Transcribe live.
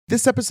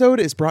This episode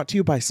is brought to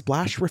you by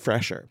Splash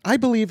Refresher. I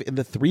believe in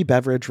the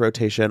 3-beverage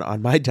rotation on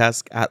my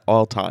desk at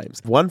all times.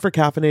 One for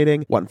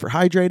caffeinating, one for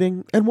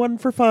hydrating, and one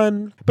for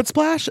fun. But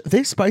Splash,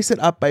 they spice it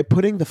up by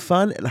putting the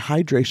fun and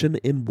hydration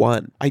in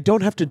one. I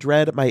don't have to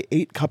dread my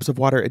 8 cups of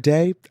water a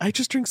day. I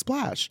just drink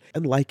Splash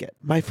and like it.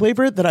 My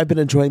flavor that I've been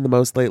enjoying the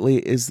most lately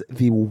is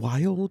the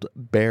Wild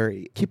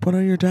Berry. Keep one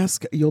on your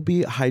desk. You'll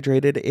be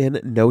hydrated in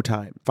no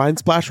time. Find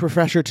Splash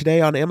Refresher today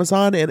on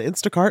Amazon and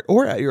Instacart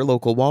or at your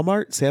local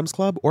Walmart, Sam's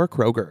Club, or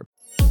Kroger.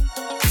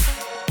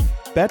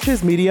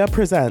 Betches Media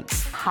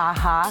presents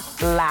Ha,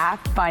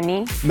 laugh,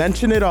 funny.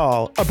 Mention It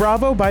All, a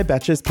Bravo by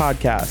Betches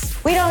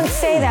podcast. We don't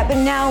say that, but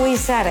now we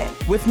said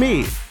it. With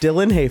me,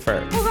 Dylan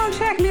Hafer. Who's gonna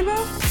check me, boo?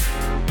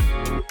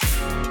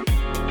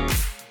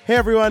 Hey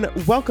everyone,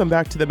 welcome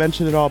back to the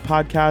Mention It All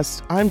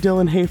podcast. I'm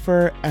Dylan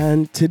Hafer,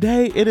 and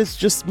today it is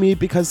just me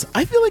because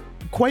I feel like,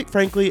 quite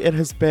frankly, it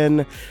has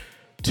been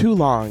too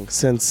long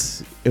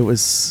since it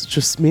was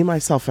just me,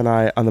 myself, and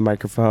I on the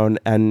microphone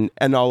and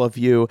all of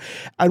you.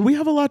 And we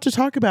have a lot to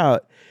talk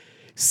about.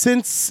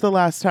 Since the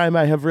last time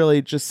I have really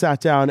just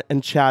sat down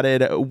and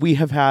chatted, we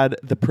have had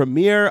the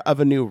premiere of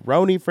a new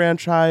Roni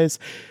franchise.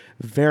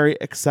 Very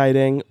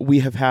exciting. We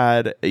have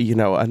had,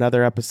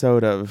 another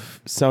episode of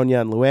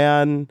Sonia and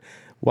Luann.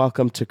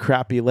 Welcome to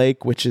Crappy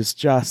Lake, which is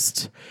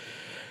just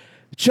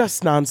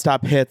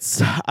nonstop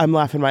hits. I'm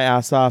laughing my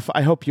ass off.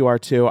 I hope you are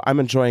too. I'm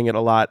enjoying it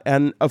a lot.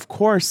 And of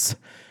course,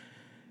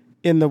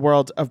 in the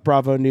world of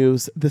Bravo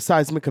news, the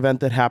seismic event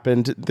that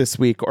happened this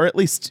week, or at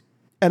least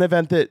an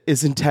event that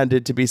is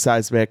intended to be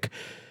seismic,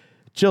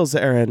 Jill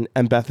Zarin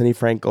and Bethenny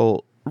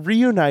Frankel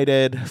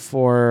reunited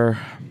for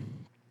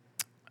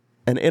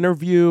an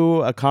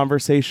interview, a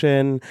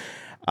conversation.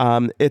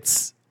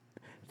 It's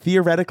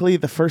theoretically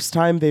the first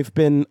time they've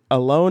been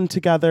alone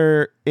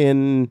together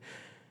in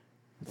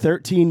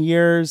 13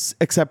 years,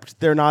 except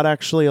they're not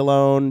actually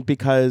alone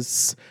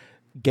because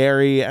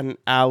Gary and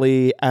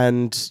Allie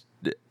and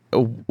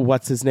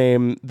what's his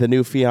name, the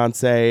new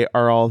fiance,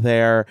 are all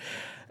there.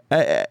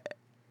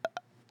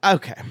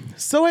 Okay,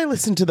 so I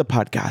listened to the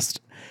podcast.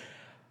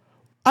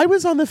 I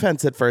was on the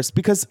fence at first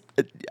because,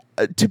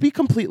 to be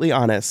completely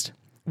honest,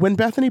 when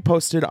Bethenny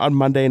posted on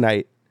Monday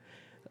night,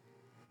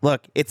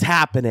 look, it's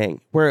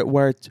happening.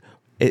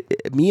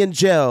 Me and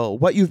Jill,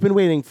 what you've been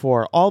waiting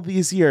for all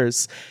these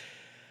years.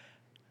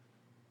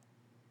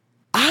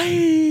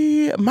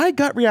 My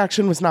gut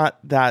reaction was not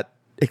that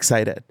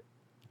excited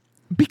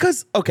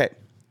because, okay,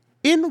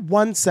 in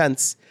one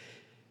sense,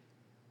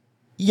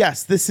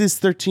 yes, this is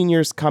 13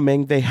 years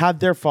coming. They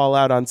had their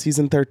fallout on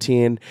season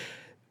 13.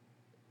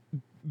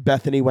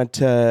 Bethenny went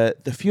to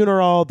the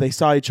funeral. They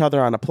saw each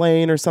other on a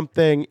plane or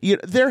something.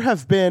 There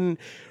have been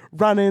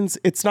run-ins.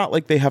 It's not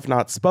like they have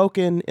not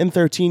spoken in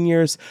 13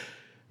 years,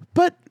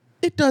 but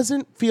it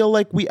doesn't feel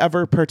like we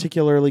ever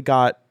particularly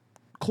got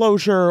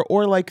closure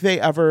or like they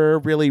ever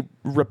really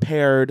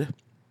repaired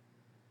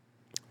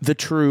the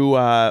true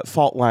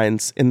fault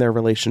lines in their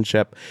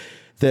relationship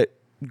that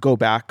go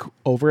back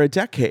over a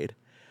decade.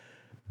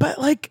 But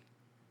like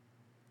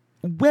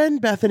when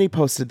Bethenny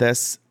posted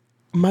this,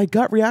 my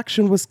gut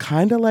reaction was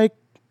kind of like,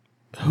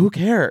 who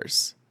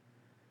cares?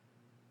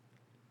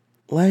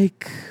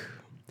 Like,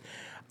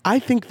 I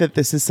think that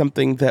this is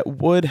something that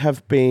would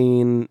have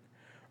been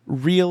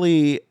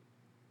really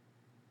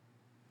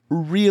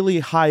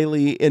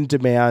highly in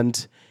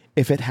demand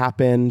if it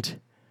happened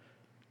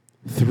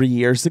 3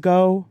 years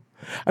ago.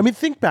 I mean,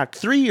 think back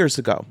 3 years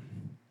ago,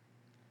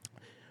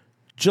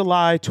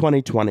 July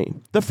 2020.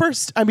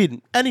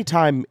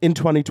 Anytime in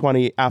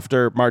 2020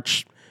 after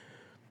March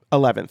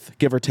 11th,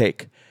 give or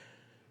take,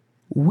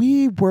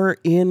 we were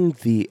in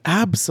the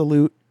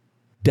absolute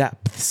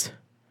depths.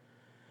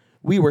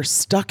 We were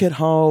stuck at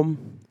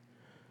home.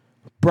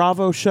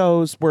 Bravo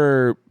shows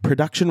where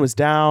production was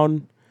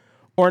down.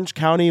 Orange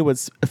County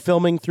was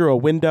filming through a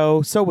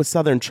window. So was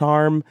Southern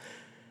Charm.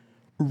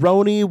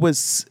 Roni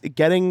was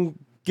getting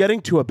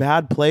to a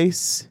bad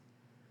place.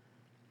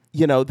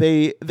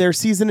 Their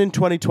season in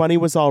 2020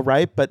 was all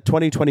right, but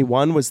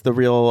 2021 was the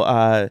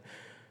real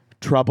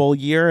trouble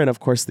year. And of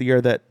course, the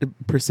year that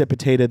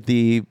precipitated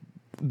the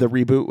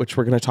reboot, which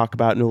we're going to talk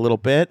about in a little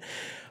bit.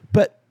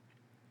 But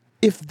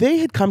if they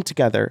had come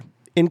together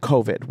in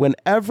COVID, when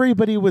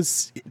everybody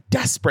was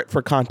desperate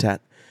for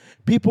content,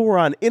 people were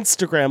on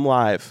Instagram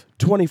Live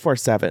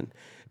 24/7.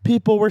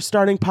 People were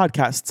starting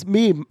podcasts.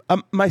 Me,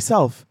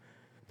 myself,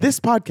 this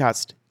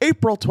podcast,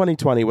 April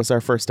 2020 was our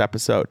first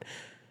episode.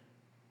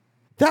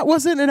 That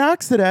wasn't an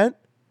accident.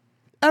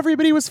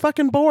 Everybody was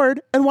fucking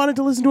bored and wanted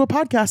to listen to a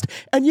podcast.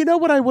 And you know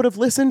what I would have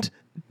listened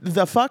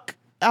the fuck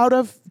out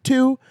of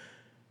to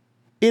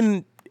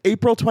in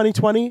April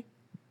 2020?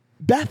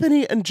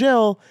 Bethenny and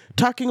Jill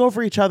talking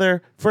over each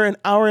other for an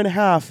hour and a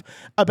half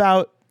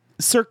about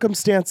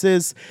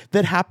circumstances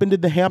that happened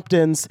in the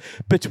Hamptons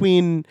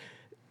between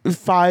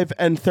 5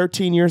 and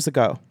 13 years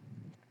ago.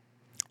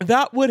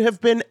 That would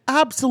have been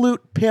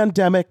absolute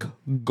pandemic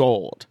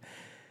gold.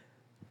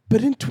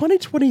 But in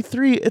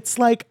 2023, it's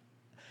like,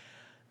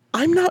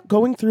 I'm not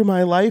going through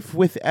my life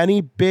with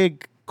any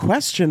big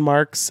question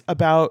marks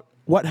about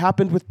what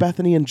happened with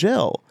Bethenny and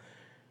Jill.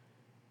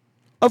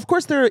 Of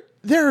course, there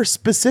are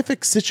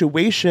specific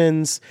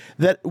situations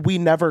that we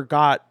never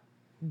got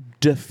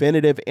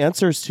definitive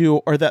answers to,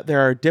 or that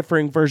there are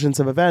differing versions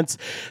of events,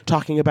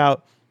 talking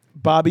about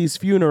Bobby's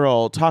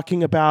funeral,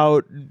 talking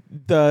about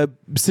the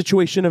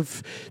situation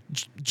of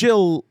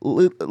Bethenny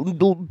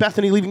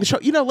leaving the show.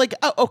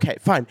 Okay,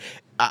 fine.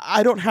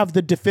 I don't have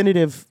the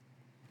definitive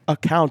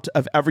account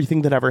of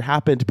everything that ever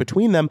happened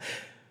between them,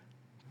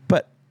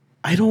 but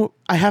I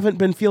haven't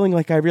been feeling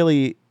like I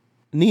really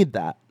need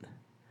that.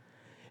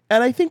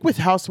 And I think with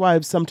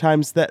housewives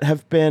sometimes that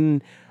have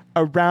been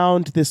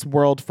around this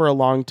world for a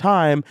long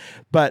time,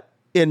 but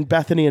in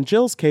Bethenny and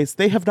Jill's case,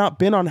 they have not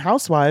been on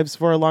Housewives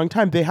for a long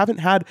time. They haven't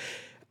had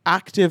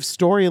active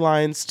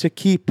storylines to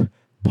keep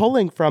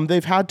pulling from.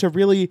 They've had to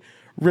really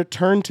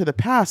return to the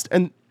past.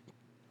 And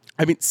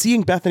I mean,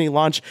 seeing Bethenny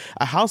launch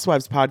a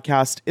Housewives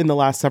podcast in the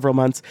last several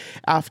months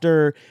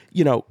after,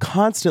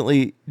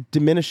 constantly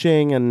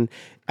diminishing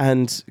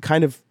and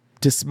kind of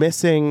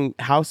dismissing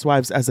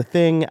Housewives as a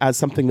thing, as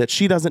something that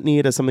she doesn't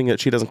need, as something that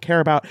she doesn't care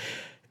about.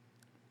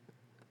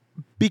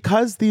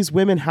 Because these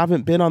women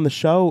haven't been on the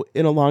show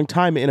in a long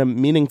time in a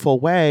meaningful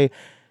way,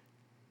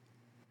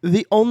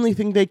 the only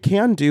thing they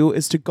can do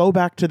is to go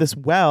back to this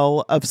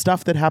well of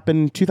stuff that happened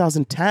in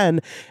 2010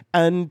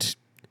 and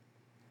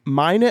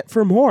mine it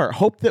for more.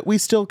 Hope that we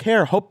still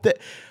care. Hope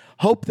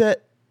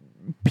that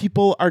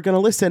people are going to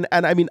listen.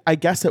 And I mean, I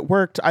guess it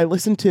worked. I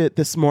listened to it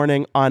this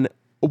morning on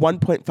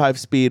 1.5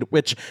 speed,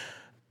 which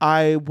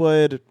I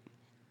would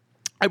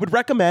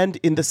recommend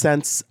in the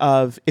sense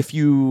of if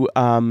you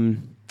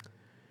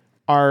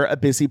are a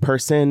busy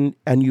person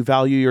and you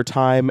value your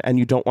time and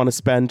you don't want to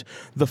spend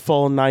the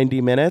full 90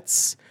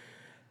 minutes.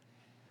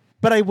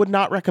 But I would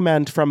not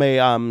recommend from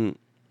a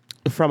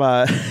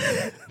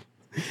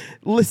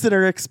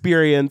listener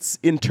experience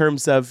in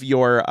terms of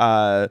your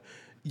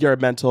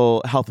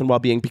mental health and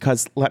well-being,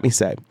 because let me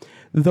say,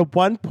 the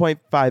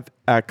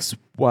 1.5x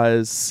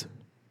was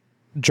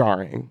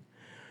jarring.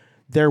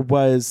 There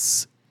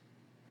was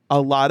a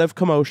lot of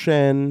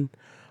commotion,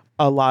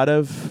 a lot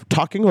of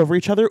talking over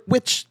each other,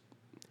 which,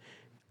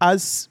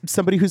 as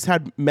somebody who's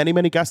had many,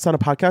 many guests on a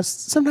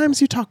podcast,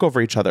 sometimes you talk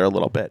over each other a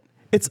little bit.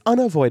 It's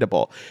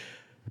unavoidable.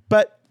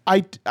 But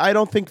I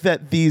don't think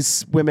that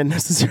these women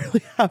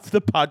necessarily have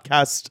the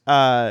podcast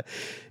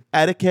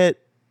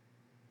etiquette,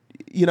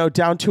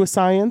 down to a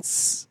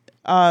science.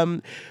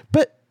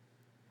 But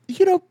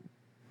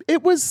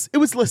it was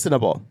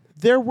listenable.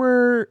 There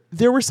were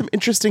some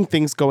interesting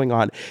things going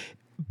on.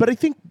 But I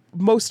think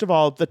most of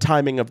all, the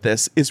timing of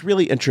this is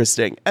really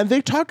interesting. And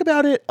they talk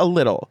about it a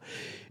little.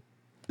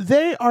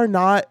 They are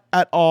not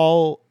at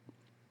all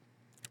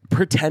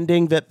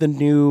pretending that the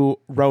new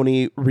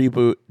Roni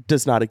reboot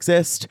does not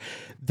exist.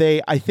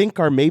 They, I think,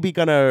 are maybe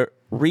going to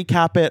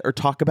recap it or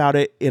talk about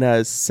it in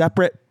a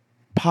separate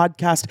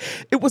podcast.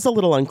 It was a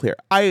little unclear.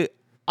 I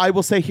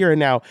will say here and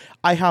now,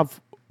 I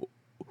have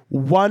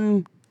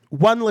one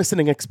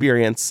listening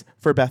experience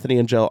for Bethenny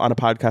and Jill on a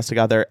podcast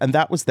together, and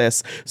that was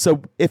this.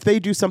 So if they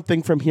do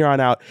something from here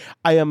on out,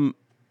 I'm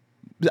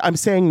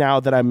saying now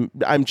that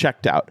I'm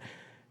checked out.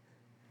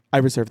 I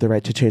reserve the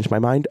right to change my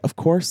mind, of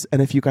course.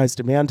 And if you guys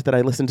demand that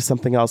I listen to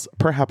something else,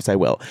 perhaps I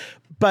will.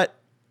 But,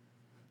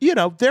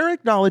 they're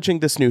acknowledging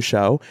this new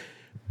show.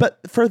 But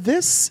for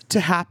this to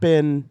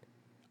happen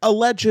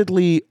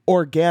allegedly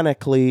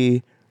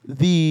organically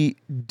the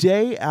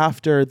day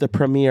after the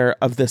premiere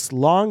of this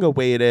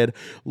long-awaited,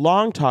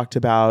 long-talked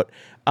about,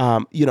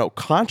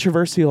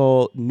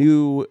 controversial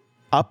new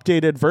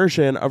updated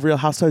version of Real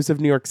Housewives of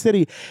New York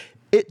City,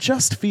 it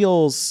just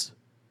feels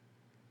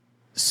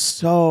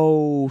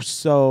so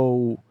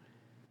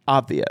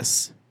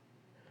obvious.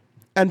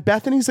 And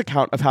Bethenny's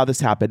account of how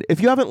this happened,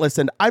 if you haven't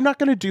listened, I'm not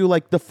going to do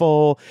like the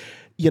full,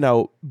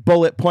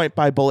 bullet point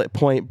by bullet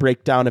point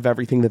breakdown of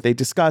everything that they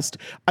discussed.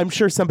 I'm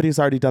sure somebody's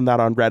already done that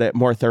on Reddit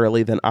more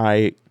thoroughly than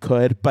I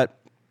could. But,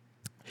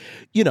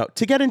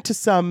 to get into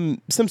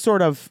some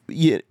sort of,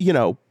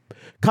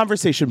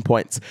 conversation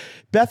points,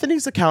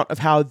 Bethenny's account of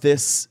how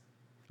this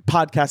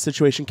podcast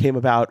situation came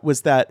about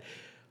was that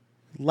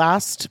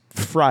last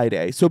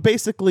Friday, so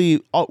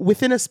basically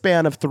within a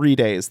span of 3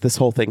 days, this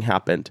whole thing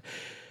happened.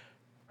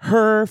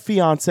 Her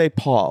fiance,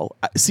 Paul,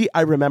 see,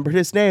 I remembered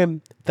his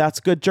name. That's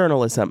good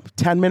journalism.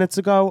 10 minutes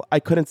ago, I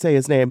couldn't say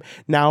his name.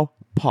 Now,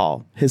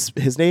 Paul.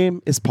 His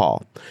name is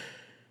Paul.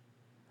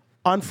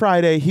 On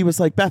Friday, he was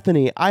like,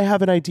 Bethenny, I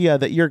have an idea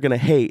that you're going to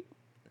hate.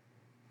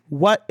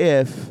 What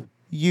if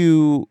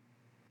you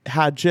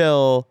had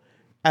Jill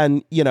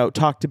and,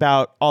 talked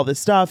about all this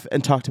stuff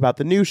and talked about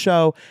the new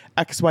show,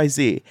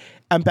 XYZ.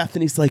 And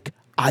Bethenny's like,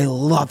 I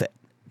love it.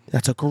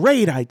 That's a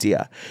great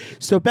idea.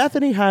 So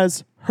Bethenny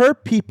has her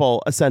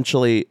people,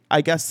 essentially,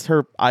 I guess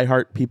her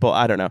iHeart people,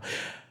 I don't know,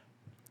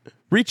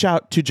 reach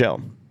out to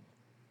Jill.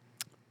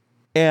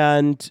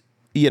 And,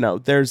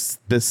 there's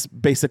this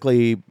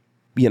basically,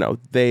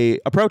 they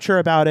approach her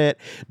about it.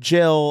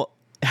 Jill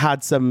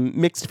had some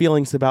mixed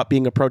feelings about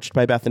being approached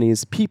by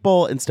Bethenny's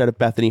people instead of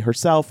Bethenny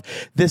herself.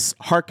 This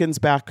harkens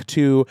back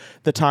to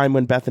the time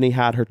when Bethenny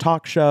had her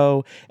talk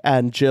show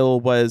and Jill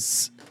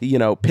was,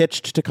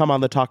 pitched to come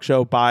on the talk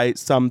show by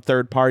some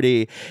third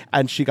party,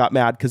 and she got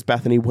mad because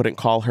Bethenny wouldn't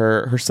call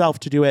her herself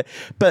to do it.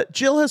 But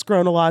Jill has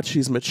grown a lot.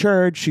 She's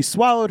matured. She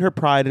swallowed her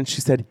pride and she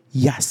said,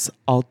 yes,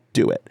 I'll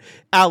do it.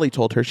 Allie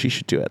told her she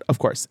should do it. Of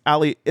course,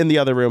 Allie in the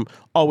other room,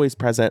 always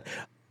present.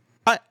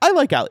 I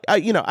like Allie.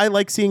 I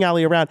like seeing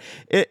Allie around.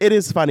 It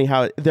is funny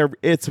how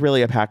it's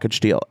really a package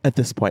deal at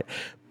this point.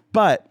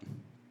 But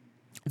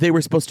they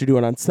were supposed to do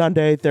it on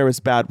Sunday. There was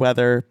bad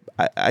weather.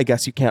 I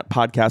guess you can't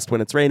podcast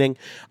when it's raining.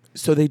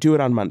 So they do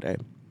it on Monday.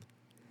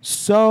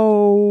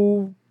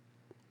 So,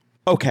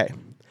 okay.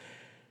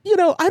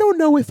 I don't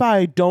know if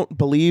I don't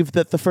believe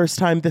that the first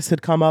time this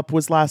had come up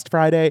was last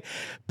Friday,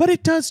 but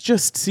it does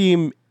just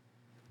seem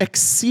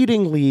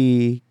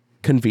exceedingly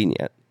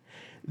convenient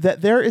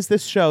that there is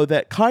this show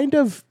that kind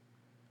of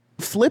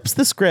flips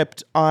the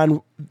script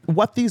on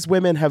what these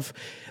women have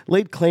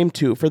laid claim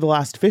to for the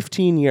last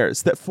 15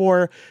 years, that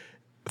for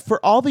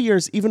all the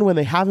years, even when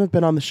they haven't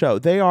been on the show,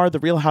 they are the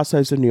Real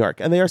Housewives of New York.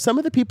 And they are some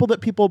of the people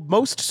that people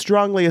most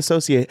strongly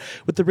associate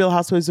with the Real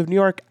Housewives of New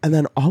York. And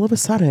then all of a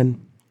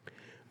sudden,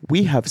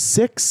 we have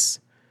 6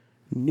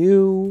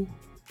 new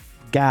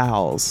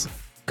gals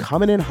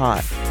coming in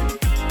hot.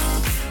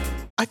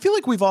 I feel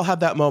like we've all had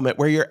that moment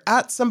where you're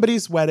at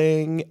somebody's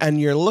wedding and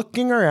you're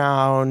looking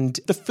around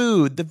the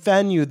food, the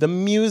venue, the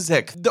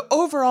music, the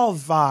overall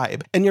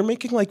vibe, and you're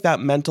making like that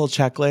mental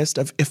checklist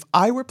of, if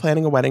I were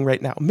planning a wedding right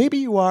now, maybe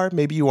you are,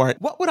 maybe you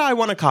aren't, what would I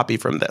want to copy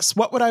from this?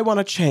 What would I want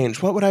to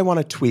change? What would I want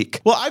to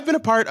tweak? Well, I've been a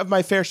part of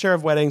my fair share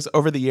of weddings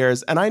over the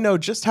years, and I know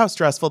just how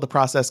stressful the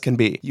process can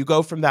be. You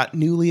go from that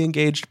newly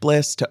engaged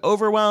bliss to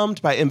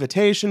overwhelmed by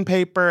invitation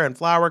paper and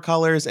flower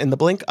colors in the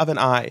blink of an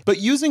eye. But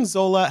using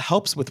Zola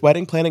helps with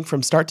wedding planning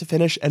from start to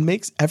finish and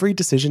makes every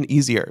decision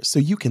easier so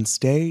you can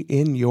stay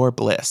in your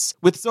bliss.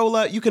 With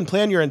Zola, you can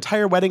plan your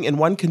entire wedding in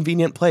one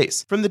convenient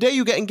place. From the day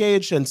you get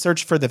engaged and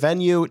search for the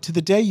venue to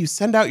the day you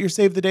send out your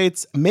save the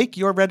dates, make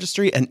your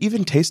registry, and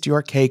even taste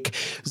your cake,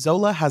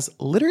 Zola has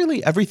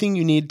literally everything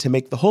you need to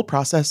make the whole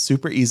process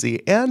super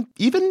easy and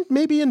even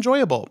maybe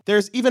enjoyable.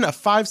 There's even a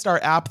 5-star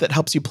app that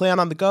helps you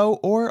plan on the go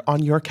or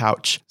on your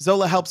couch.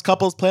 Zola helps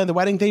couples plan the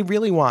wedding they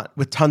really want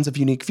with tons of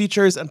unique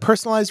features and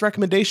personalized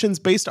recommendations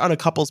based on a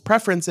couple's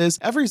preferences.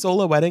 Every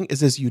Zola wedding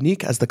is as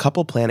unique as the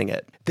couple planning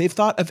it. They've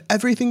thought of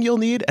everything you'll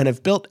need and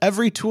have built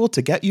every tool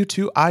to get you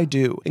to I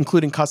do,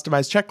 including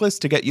customized checklists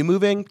to get you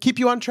moving, keep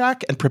you on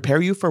track, and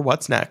prepare you for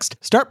what's next.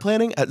 Start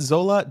planning at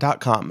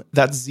Zola.com.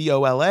 That's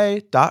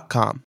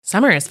ZOLA.com.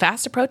 Summer is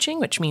fast approaching,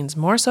 which means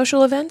more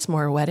social events,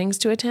 more weddings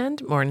to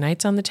attend, more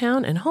nights on the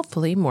town, and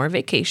hopefully more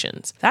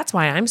vacations. That's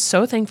why I'm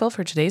so thankful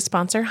for today's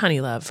sponsor,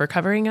 Honeylove, for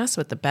covering us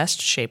with the best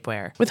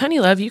shapewear. With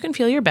Honeylove, you can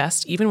feel your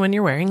best even when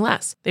you're wearing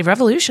less. They've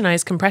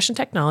revolutionized compression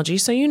technology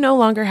so you no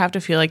longer have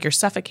to feel like you're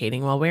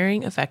suffocating while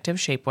wearing effective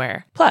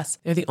shapewear. Plus,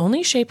 they're the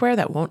only shapewear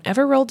that won't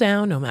ever roll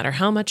down no matter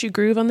how much you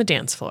groove on the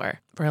dance floor.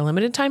 For a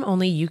limited time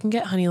only, you can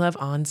get Honeylove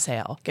on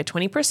sale. Get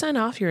 20%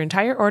 off your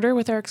entire order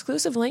with our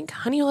exclusive link,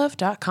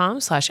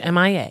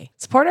 honeylove.com/MIA.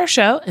 Support our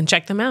show and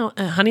check them out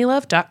at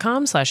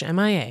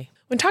honeylove.com/MIA.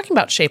 When talking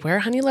about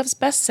shapewear, Honeylove's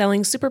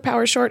best-selling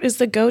Superpower Short is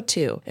the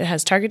go-to. It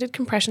has targeted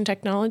compression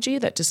technology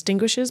that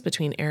distinguishes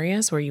between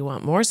areas where you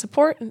want more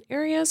support and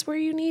areas where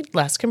you need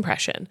less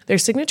compression. Their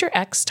Signature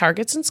X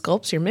targets and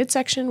sculpts your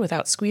midsection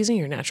without squeezing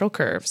your natural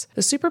curves.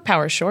 The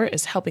Superpower Short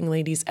is helping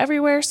ladies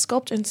everywhere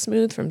sculpt and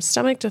smooth from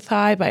stomach to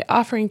thigh by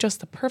offering just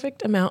the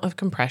perfect amount of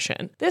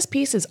compression. This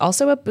piece is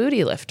also a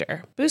booty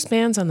lifter. Boost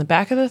bands on the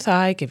back of the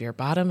thigh give your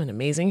bottom an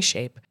amazing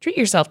shape. Treat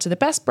yourself to the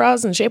best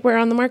bras and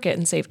shapewear on the market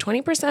and save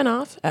 20%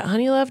 off at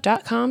honeylove.com/MIA.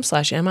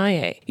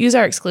 Use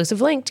our exclusive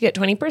link to get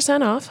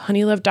 20% off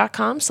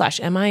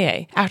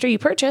honeylove.com/MIA. After you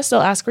purchase, they'll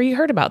ask where you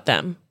heard about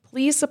them.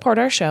 Please support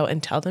our show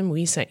and tell them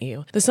we sent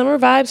you. The summer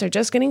vibes are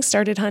just getting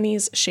started,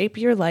 honeys. Shape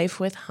your life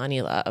with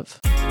Honeylove.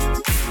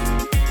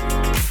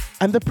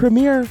 And the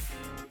premiere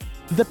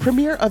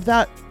of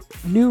that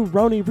new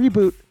Roni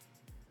reboot,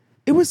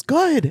 it was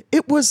good.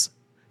 It was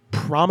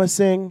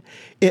promising.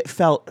 It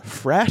felt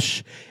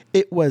fresh.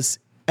 It was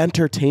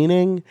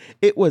entertaining.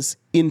 It was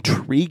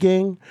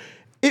intriguing.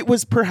 It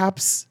was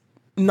perhaps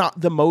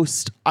not the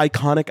most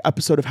iconic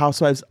episode of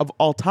Housewives of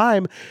all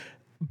time,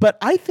 but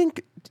I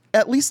think,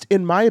 at least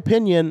in my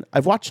opinion,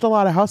 I've watched a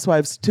lot of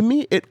Housewives. To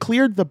me, it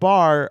cleared the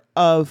bar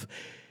of,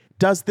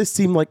 does this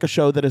seem like a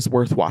show that is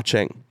worth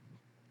watching?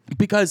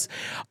 Because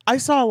I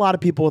saw a lot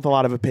of people with a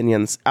lot of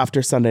opinions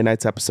after Sunday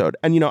night's episode.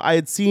 And, I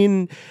had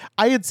seen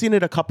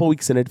it a couple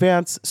weeks in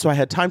advance, so I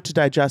had time to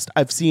digest.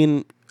 I've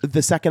seen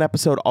the second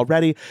episode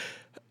already.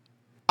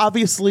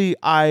 Obviously,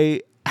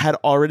 I had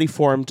already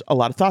formed a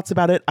lot of thoughts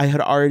about it. I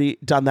had already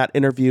done that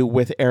interview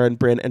with Aaron,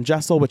 Bryn, and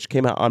Jessel, which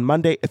came out on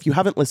Monday. If you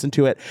haven't listened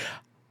to it,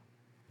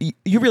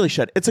 you really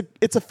should.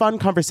 It's a fun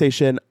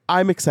conversation.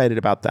 I'm excited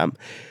about them.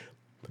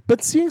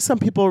 But seeing some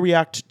people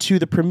react to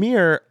the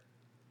premiere,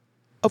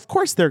 of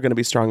course there are going to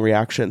be strong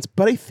reactions.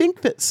 But I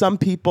think that some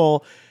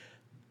people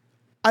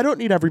I don't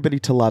need everybody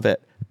to love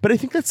it, but I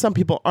think that some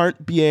people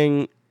aren't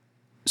being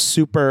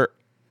super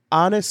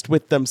honest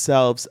with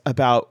themselves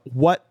about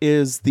what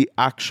is the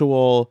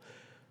actual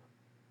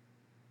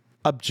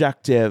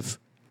objective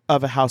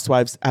of a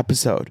Housewives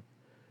episode.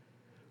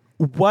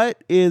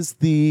 What is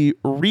the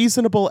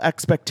reasonable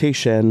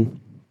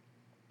expectation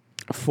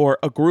for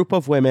a group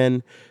of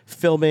women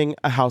filming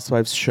a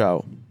Housewives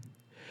show?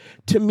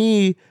 To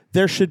me,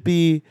 there should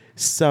be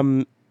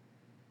some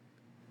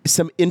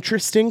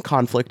interesting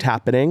conflict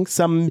happening,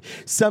 some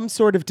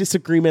sort of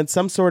disagreement,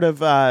 some sort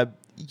of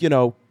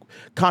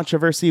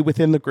controversy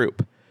within the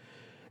group.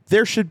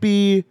 There should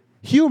be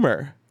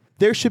humor.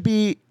 There should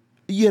be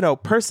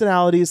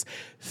personalities,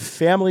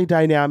 family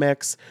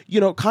dynamics,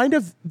 kind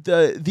of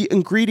the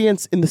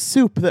ingredients in the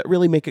soup that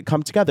really make it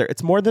come together.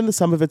 It's more than the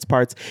sum of its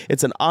parts.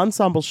 It's an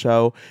ensemble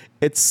show.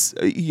 It's,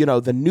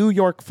 the New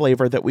York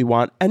flavor that we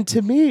want. And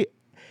to me,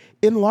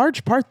 in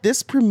large part,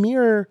 this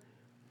premiere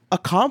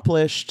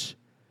accomplished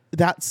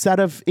that set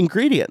of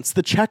ingredients.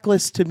 The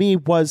checklist to me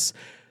was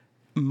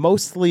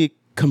mostly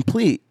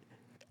complete.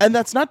 And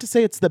that's not to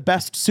say it's the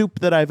best soup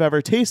that I've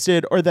ever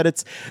tasted or that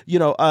it's,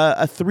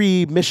 a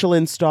 3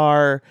 Michelin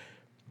star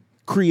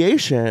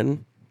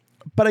creation.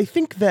 But I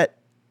think that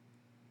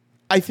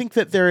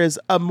there is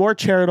a more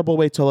charitable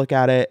way to look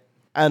at it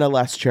and a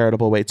less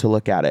charitable way to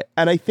look at it.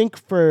 And I think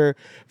for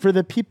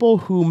the people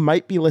who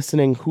might be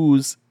listening,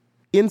 whose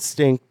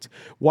instinct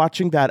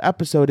watching that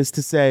episode is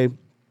to say,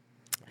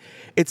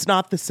 it's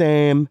not the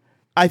same.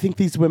 I think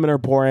these women are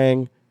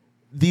boring.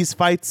 These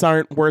fights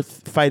aren't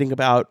worth fighting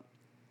about.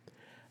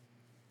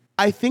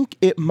 I think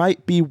it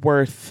might be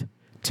worth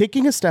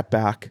taking a step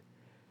back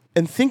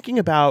and thinking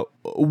about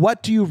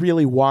what do you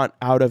really want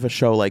out of a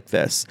show like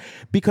this?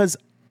 Because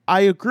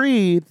I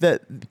agree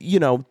that,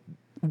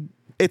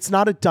 it's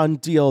not a done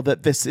deal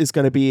that this is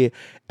going to be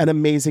an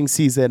amazing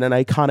season, an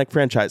iconic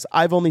franchise.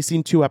 I've only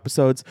seen 2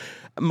 episodes.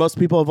 Most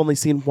people have only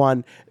seen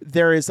 1.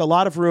 There is a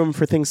lot of room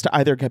for things to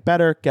either get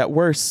better, get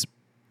worse,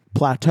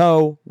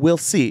 plateau. We'll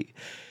see.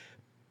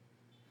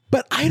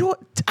 But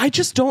I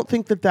just don't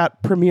think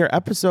that premiere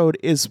episode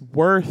is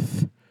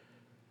worth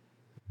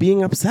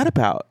being upset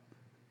about.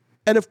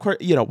 And of course,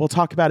 we'll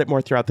talk about it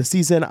more throughout the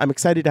season. I'm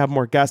excited to have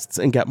more guests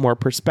and get more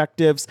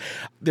perspectives.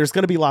 There's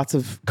going to be lots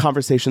of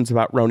conversations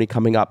about Roni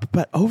coming up.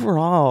 But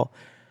overall,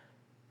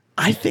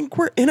 I think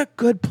we're in a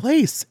good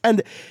place.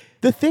 And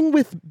the thing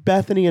with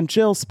Bethenny and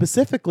Jill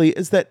specifically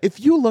is that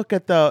if you look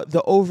at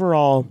the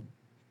overall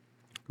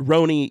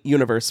Roni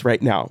universe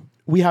right now,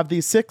 we have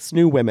these 6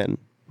 new women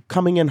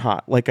coming in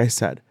hot, like I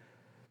said.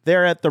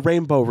 They're at the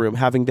Rainbow Room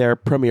having their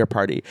premiere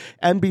party.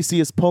 NBC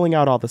is pulling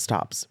out all the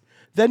stops.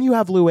 Then you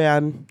have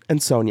Luann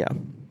and Sonia.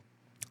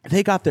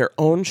 They got their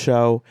own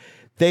show.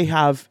 They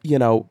have,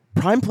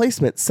 prime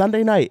placement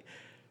Sunday night,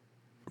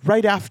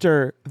 right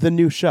after the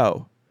new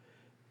show.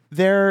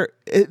 They're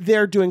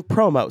doing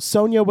promo.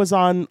 Sonia was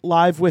on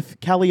live with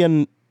Kelly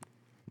and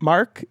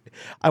Mark.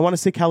 I want to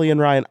say Kelly and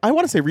Ryan. I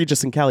want to say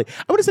Regis and Kelly.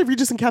 I want to say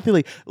Regis and Kathy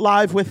Lee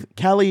live with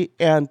Kelly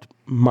and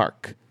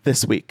Mark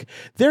this week.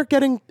 They're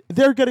getting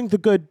the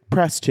good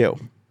press too.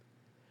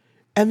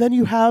 And then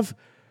you have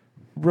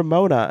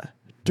Ramona,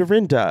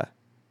 Dorinda,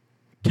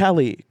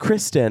 Kelly,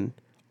 Kristen,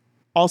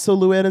 also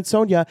Luann and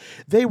Sonia.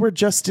 They were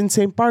just in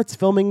St. Bart's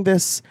filming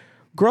this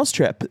girls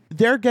trip.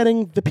 They're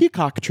getting the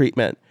Peacock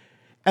treatment,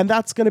 and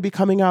that's going to be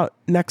coming out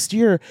next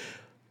year.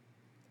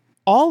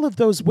 All of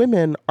those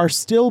women are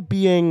still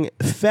being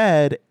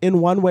fed in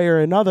one way or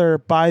another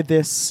by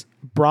this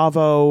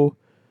Bravo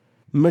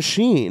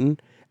machine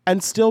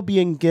and still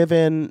being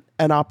given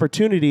an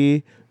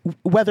opportunity,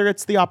 whether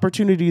it's the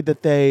opportunity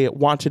that they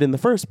wanted in the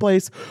first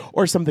place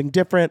or something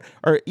different,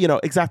 or,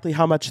 exactly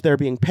how much they're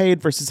being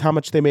paid versus how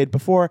much they made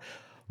before.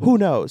 Who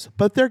knows?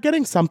 But they're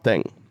getting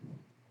something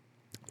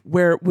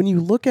where when you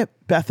look at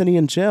Bethenny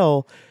and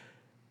Jill,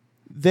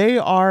 they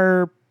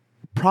are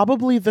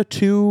probably the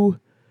 2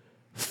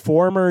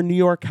 former New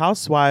York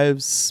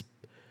housewives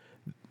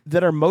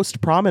that are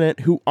most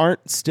prominent who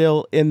aren't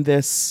still in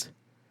this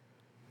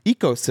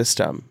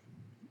ecosystem.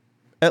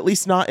 At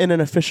least not in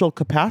an official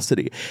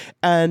capacity.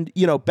 And,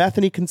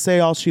 Bethenny can say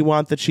all she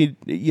wants that she,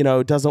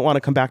 doesn't want to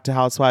come back to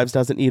Housewives,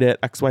 doesn't need it,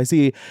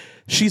 XYZ.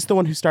 She's the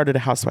one who started a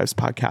Housewives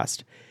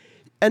podcast.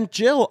 And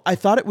Jill, I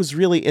thought it was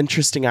really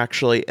interesting,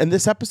 actually. In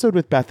this episode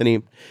with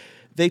Bethenny,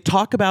 they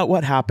talk about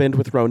what happened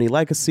with Roni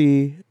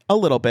Legacy a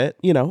little bit,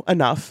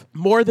 enough.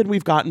 More than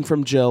we've gotten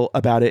from Jill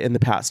about it in the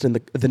past. And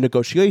the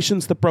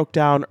negotiations that broke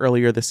down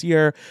earlier this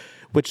year,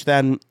 which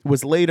then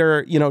was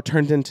later,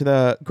 turned into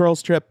the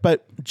girls trip.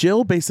 But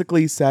Jill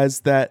basically says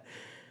that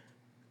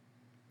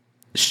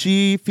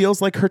she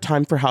feels like her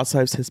time for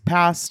Housewives has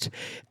passed,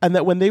 and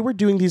that when they were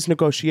doing these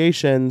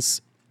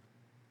negotiations,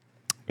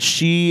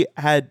 she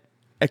had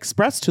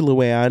expressed to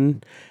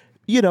Luann,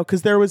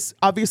 because there was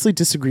obviously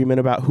disagreement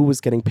about who was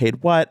getting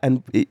paid what,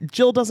 and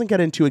Jill doesn't get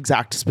into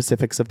exact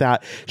specifics of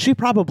that. She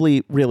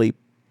probably really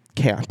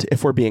can't,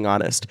 if we're being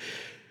honest.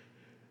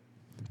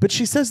 But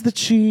she says that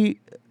she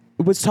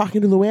was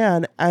talking to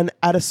Luann, and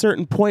at a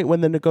certain point when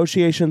the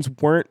negotiations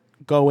weren't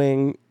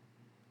going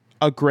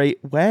a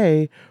great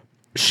way,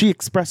 she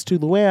expressed to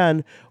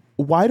Luann,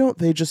 why don't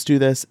they just do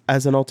this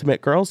as an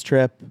ultimate girls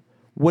trip?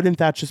 Wouldn't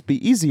that just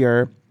be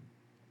easier?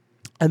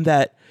 And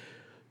that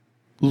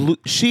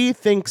she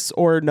thinks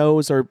or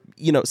knows, or,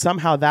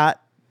 somehow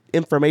that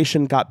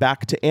information got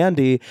back to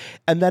Andy.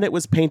 And then it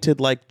was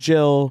painted like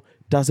Jill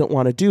doesn't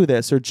want to do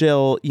this, or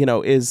Jill,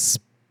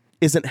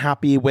 isn't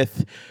happy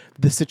with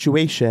the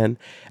situation.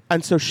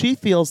 And so she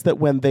feels that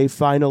when they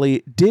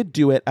finally did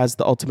do it as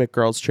the ultimate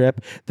girls trip,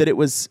 that it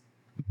was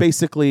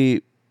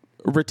basically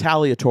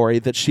retaliatory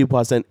that she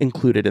wasn't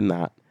included in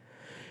that.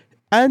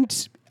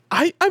 And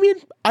I mean,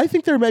 I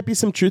think there might be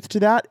some truth to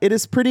that. It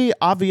is pretty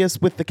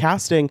obvious with the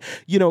casting.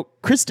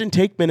 Kristen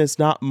Takeman is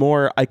not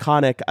more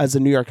iconic as a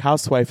New York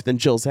housewife than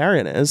Jill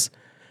Zarin is.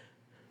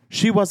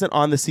 She wasn't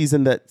on the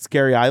season that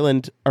Scary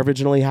Island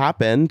originally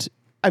happened.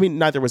 I mean,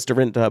 neither was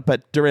Dorinda,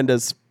 but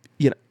Dorinda's,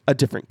 a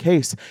different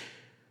case.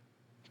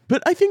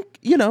 But I think,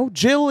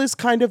 Jill is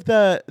kind of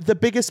the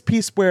biggest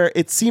piece where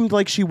it seemed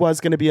like she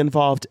was going to be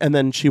involved and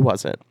then she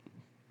wasn't.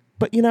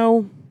 But,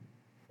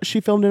 she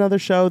filmed another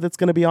show that's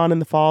going to be on in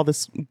the fall,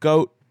 this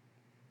goat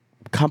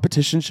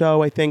competition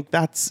show. I think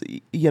that's,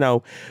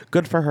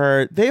 good for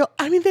her. They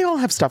all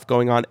have stuff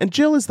going on. And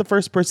Jill is the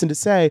first person to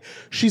say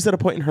she's at a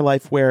point in her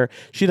life where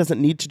she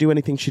doesn't need to do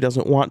anything she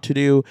doesn't want to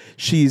do.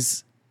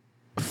 She's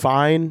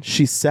fine.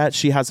 She's set.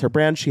 She has her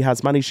brand. She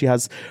has money. She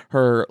has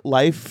her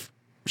life.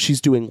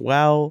 She's doing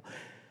well.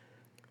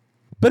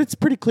 But it's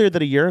pretty clear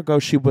that a year ago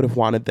she would have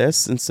wanted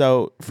this. And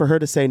so for her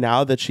to say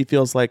now that she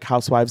feels like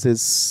Housewives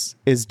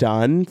is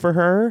done for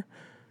her,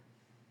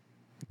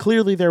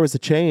 clearly there was a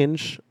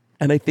change.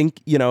 And I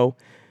think, in a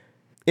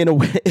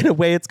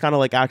way, it's kind of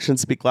like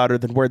actions speak louder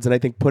than words. And I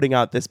think putting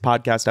out this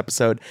podcast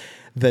episode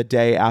the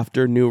day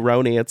after New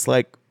Roni, it's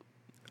like,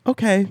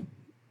 okay,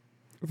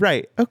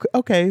 right.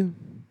 Okay.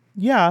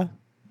 Yeah,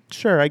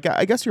 sure. I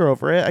guess you're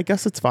over it. I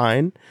guess it's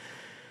fine.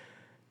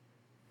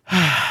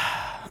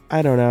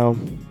 I don't know.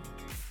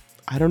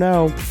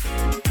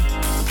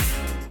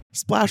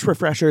 Splash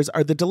Refreshers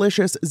are the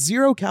delicious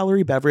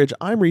 0-calorie beverage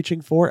I'm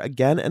reaching for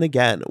again and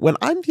again when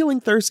I'm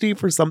feeling thirsty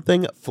for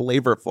something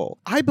flavorful.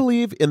 I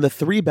believe in the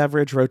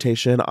 3-beverage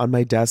rotation on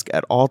my desk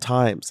at all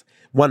times.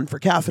 One for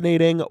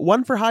caffeinating,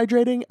 one for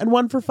hydrating, and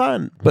one for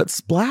fun. But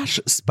Splash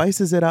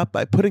spices it up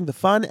by putting the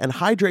fun and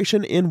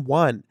hydration in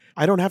one.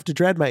 I don't have to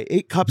dread my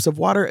 8 cups of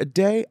water a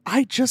day.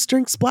 I just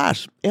drink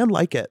Splash and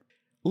like it.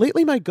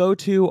 Lately, my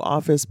go-to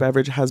office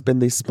beverage has been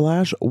the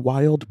Splash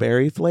Wild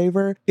Berry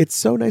flavor. It's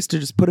so nice to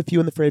just put a few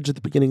in the fridge at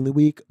the beginning of the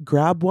week,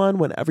 grab one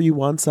whenever you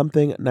want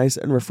something nice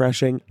and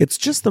refreshing. It's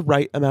just the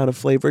right amount of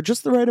flavor,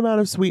 just the right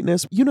amount of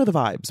sweetness. You know the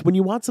vibes. When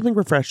you want something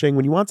refreshing,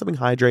 when you want something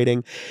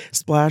hydrating,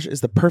 Splash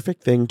is the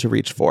perfect thing to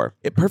reach for.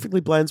 It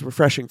perfectly blends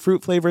refreshing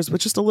fruit flavors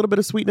with just a little bit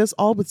of sweetness,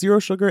 all with 0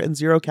 sugar and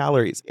 0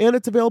 calories. And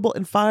it's available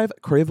in 5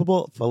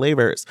 craveable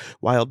flavors.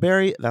 Wild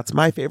Berry, that's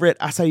my favorite,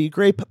 acai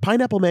grape,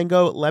 pineapple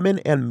mango, lemon,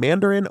 and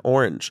mandarin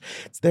orange.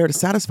 It's there to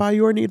satisfy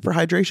your need for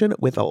hydration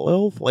with a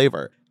little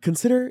flavor.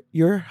 Consider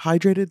your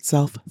hydrated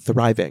self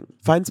thriving.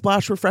 Find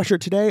Splash Refresher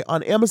today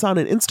on Amazon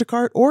and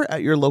Instacart or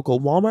at your local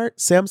Walmart,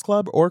 Sam's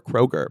Club, or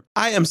Kroger.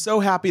 I am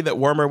so happy that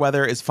warmer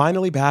weather is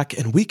finally back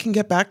and we can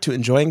get back to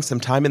enjoying some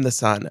time in the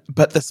sun.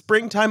 But the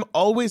springtime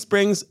always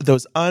brings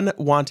those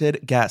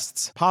unwanted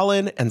guests,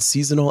 pollen and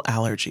seasonal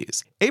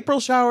allergies. April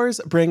showers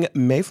bring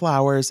May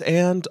flowers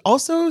and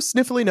also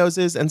sniffly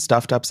noses and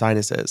stuffed up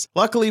sinuses.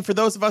 Luckily, for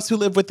those of us who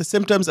live with the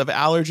symptoms of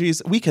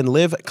allergies, we can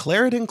live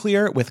Claritin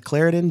Clear with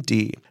Claritin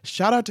D.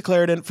 Shout out to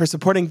Claritin for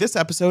supporting this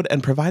episode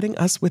and providing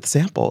us with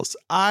samples.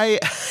 I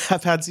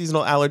have had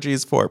seasonal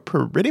allergies for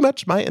pretty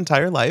much my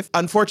entire life.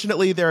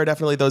 Unfortunately, there are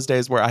definitely those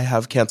days where I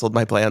have canceled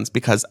my plans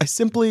because I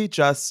simply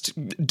just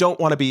don't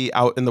want to be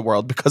out in the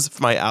world because of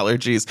my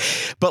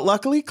allergies. But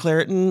luckily,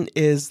 Claritin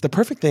is the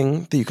perfect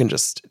thing that you can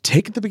just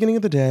take at the beginning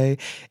of the day,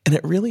 and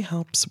it really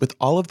helps with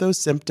all of those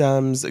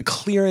symptoms,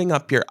 clearing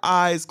up your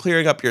eyes,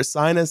 clearing up your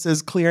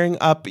sinuses, clearing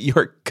up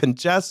your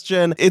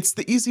congestion. It's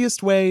the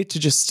easiest way to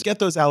just get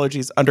those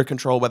allergies under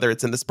control, whether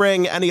it's in the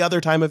spring, any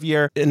other time of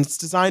year, and it's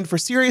designed for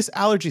serious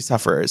allergy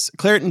sufferers.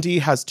 Claritin D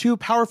has 2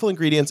 powerful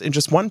ingredients in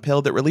just one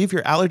pill that relieve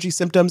your allergy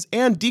symptoms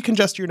and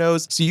decongest your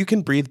nose so you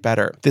can breathe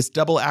better. This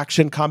double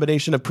action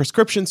combination of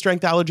prescription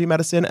strength allergy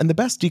medicine and the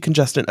best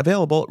decongestant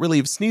available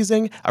relieves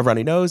sneezing, a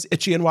runny nose,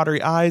 itchy and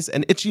watery eyes,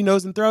 an itchy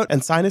nose and throat,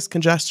 and sinus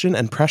congestion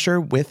and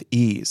pressure with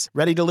ease.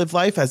 Ready to live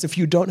life as if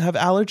you don't have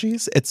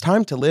allergies? It's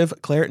time to live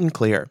Claritin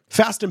Clear.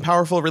 Fast and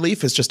powerful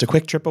relief is just a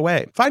quick trip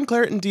away. Find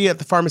Claritin D at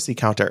the pharmacy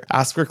counter.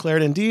 Ask for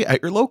Claritin D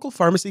at your local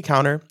pharmacy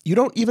counter. You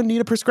don't even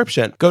need a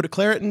prescription. Go to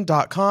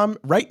Claritin.com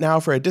right now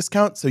for a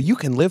discount so you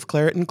can live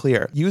Claritin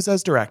Clear. Use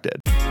as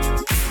directed.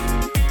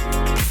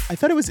 I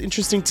thought it was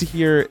interesting to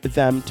hear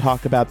them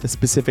talk about the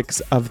specifics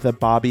of the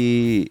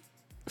Bobby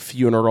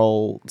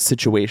funeral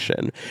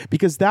situation,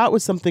 because that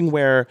was something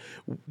where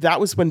that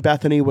was when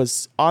Bethenny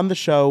was on the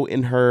show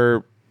in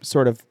her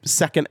sort of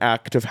second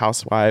act of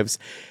Housewives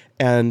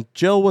and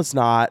Jill was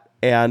not.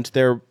 And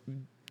there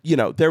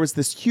there was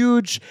this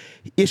huge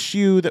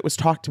issue that was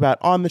talked about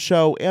on the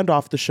show and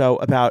off the show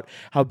about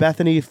how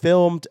Bethenny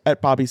filmed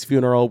at Bobby's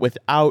funeral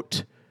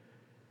without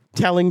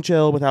telling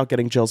Jill, without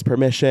getting Jill's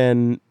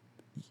permission.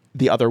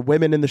 The other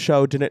women in the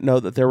show didn't know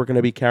that there were going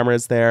to be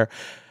cameras there.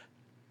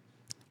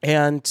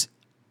 And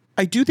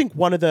I do think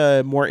one of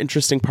the more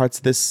interesting parts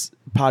of this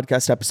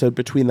podcast episode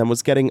between them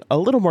was getting a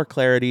little more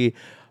clarity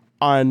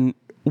on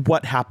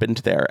what happened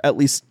there, at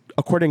least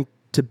according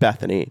to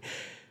Bethenny.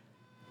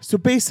 So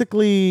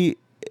basically,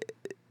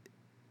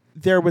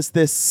 there was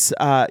this,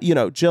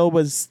 Jill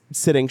was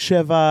sitting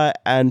Shiva,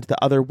 and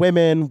the other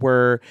women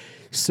were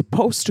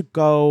supposed to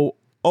go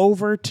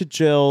over to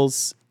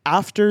Jill's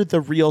after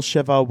the real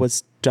Shiva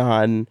was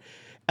done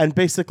and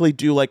basically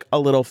do like a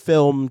little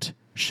filmed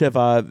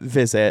Shiva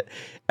visit.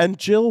 And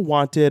Jill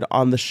wanted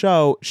on the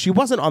show, she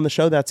wasn't on the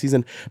show that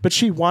season, but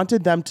she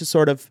wanted them to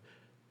sort of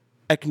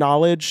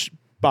acknowledge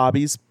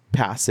Bobby's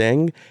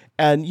passing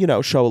and,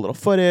 show a little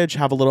footage,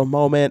 have a little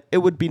moment. It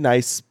would be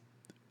nice,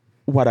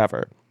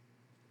 whatever.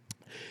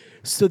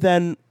 So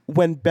then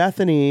when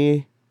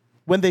they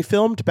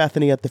filmed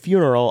Bethenny at the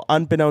funeral,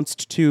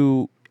 unbeknownst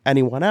to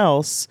anyone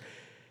else,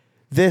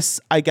 this,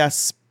 I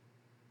guess,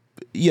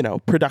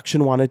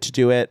 production wanted to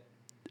do it.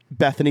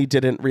 Bethenny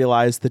didn't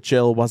realize that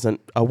Jill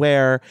wasn't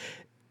aware.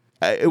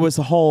 It was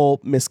a whole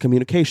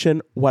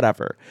miscommunication,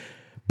 whatever.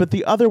 But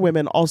the other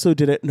women also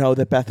didn't know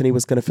that Bethenny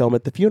was going to film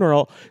at the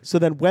funeral. So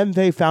then when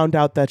they found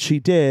out that she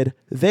did,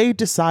 they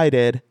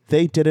decided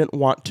they didn't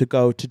want to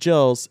go to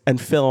Jill's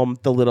and film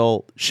the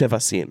little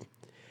Shiva scene.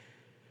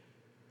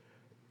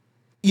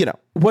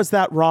 Was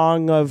that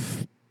wrong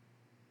of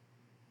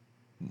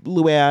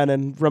Luann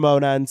and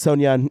Ramona and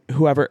Sonia and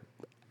whoever?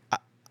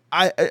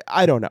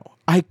 I don't know.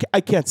 I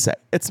can't say.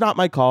 It's not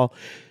my call.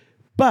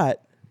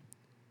 But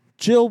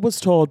Jill was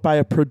told by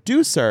a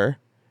producer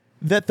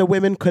that the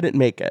women couldn't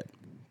make it,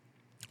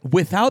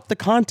 without the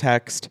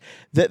context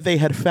that they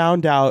had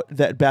found out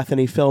that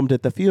Bethenny filmed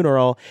at the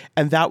funeral,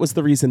 and that was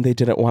the reason they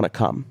didn't want to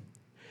come.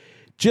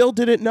 Jill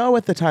didn't know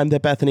at the time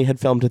that Bethenny had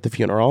filmed at the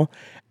funeral,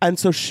 and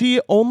so she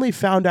only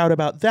found out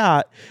about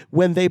that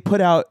when they put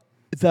out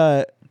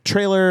the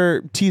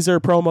trailer teaser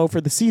promo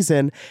for the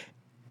season,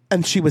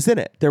 and she was in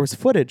it. There was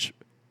footage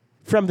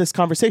from this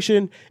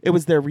conversation. It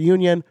was their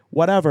reunion,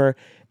 whatever.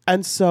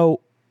 And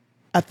so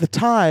at the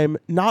time,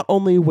 not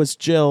only was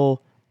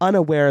Jill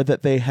unaware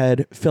that they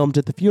had filmed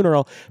at the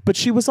funeral, but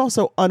she was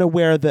also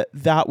unaware that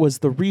that was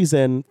the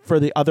reason for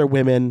the other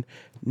women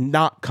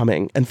not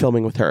coming and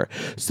filming with her.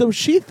 So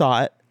she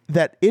thought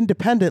that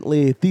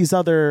independently, these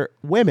other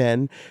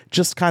women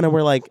just kind of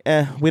were like,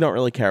 we don't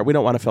really care. We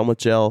don't want to film with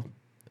Jill.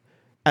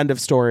 End of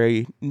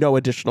story. No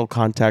additional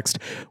context,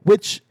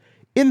 which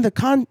in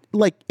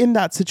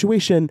that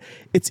situation,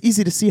 it's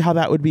easy to see how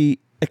that would be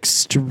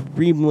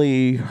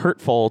extremely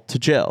hurtful to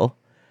Jill.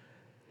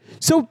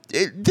 So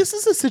this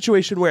is a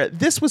situation where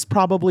this was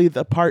probably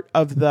the part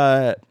of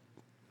their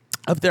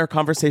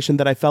conversation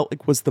that I felt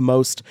like was the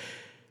most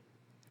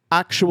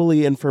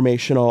actually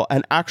informational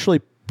and actually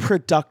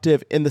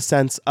productive, in the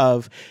sense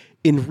of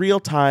in real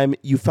time,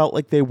 you felt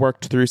like they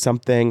worked through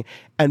something,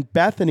 and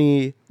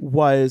Bethenny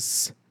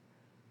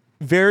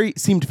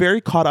seemed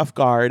very caught off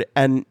guard,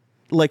 and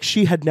like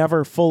she had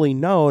never fully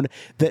known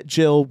that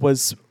Jill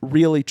was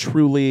really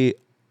truly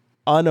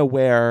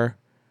unaware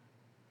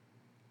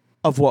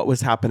of what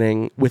was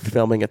happening with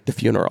filming at the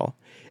funeral.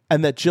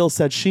 And that Jill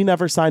said she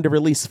never signed a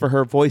release for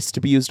her voice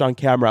to be used on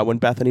camera when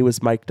Bethenny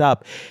was mic'd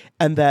up.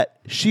 And that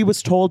she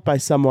was told by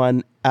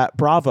someone at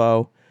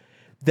Bravo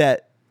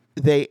that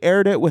they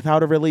aired it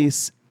without a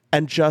release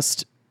and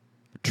just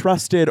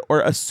trusted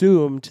or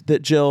assumed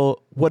that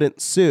Jill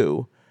wouldn't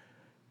sue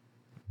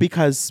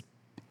because,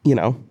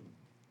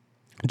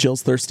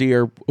 Jill's thirsty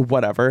or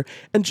whatever.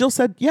 And Jill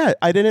said, yeah,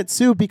 I didn't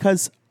sue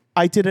because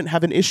I didn't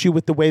have an issue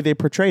with the way they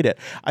portrayed it.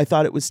 I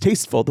thought it was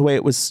tasteful the way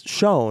it was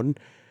shown.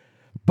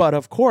 But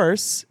of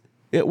course,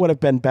 it would have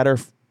been better,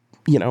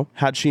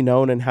 had she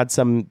known and had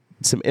some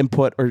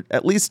input, or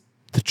at least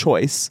the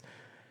choice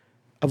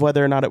of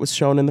whether or not it was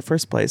shown in the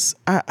first place.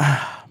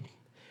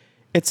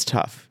 It's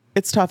tough.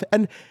 It's tough.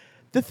 And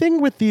the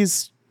thing with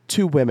these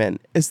two women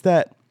is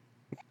that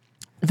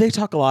they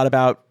talk a lot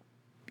about,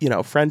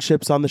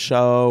 friendships on the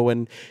show,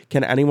 and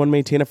can anyone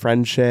maintain a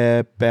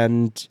friendship?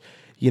 And,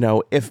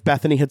 if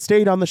Bethenny had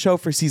stayed on the show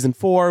for season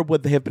 4,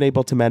 would they have been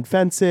able to mend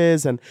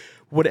fences? And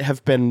would it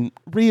have been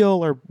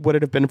real, or would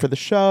it have been for the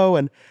show?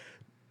 And,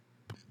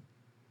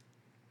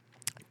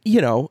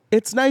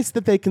 it's nice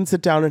that they can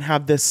sit down and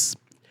have this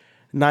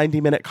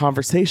 90-minute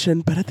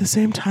conversation. But at the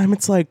same time,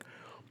 it's like,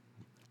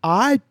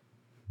 I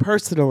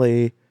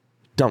personally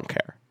don't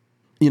care.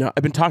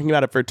 I've been talking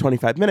about it for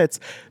 25 minutes.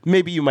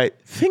 Maybe you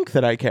might think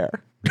that I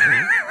care.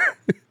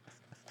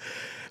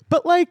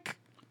 But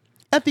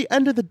at the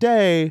end of the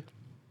day,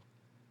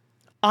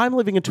 I'm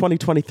living in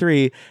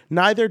 2023.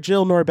 Neither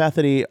Jill nor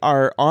Bethenny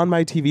are on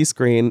my TV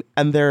screen,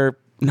 and they're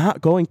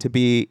not going to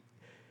be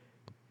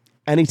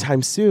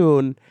anytime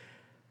soon.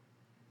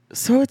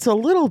 So it's a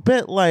little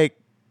bit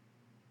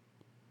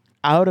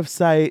out of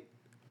sight,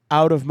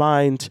 out of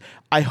mind.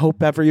 I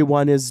hope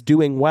everyone is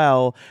doing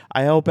well.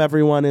 I hope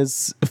everyone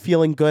is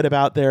feeling good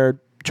about their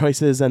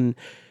choices and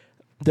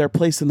their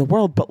place in the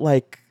world. But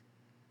like,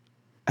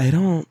 I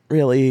don't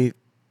really,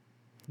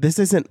 this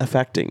isn't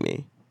affecting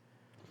me.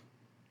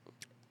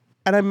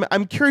 And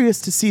I'm curious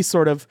to see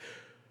sort of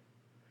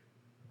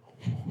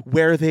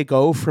where they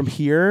go from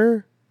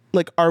here.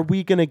 Like, are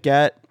we going to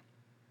get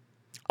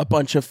a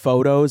bunch of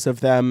photos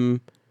of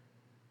them,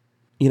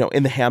 you know,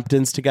 in the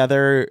Hamptons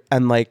together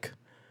and like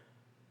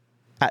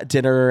at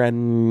dinner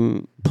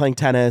and playing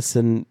tennis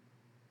and,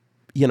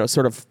 you know,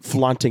 sort of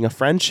flaunting a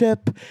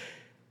friendship?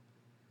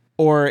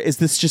 Or is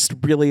this just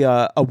really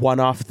a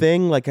one-off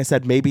thing? Like I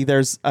said, maybe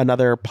there's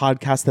another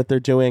podcast that they're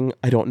doing.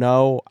 I don't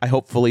know. I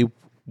hopefully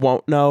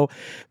won't know.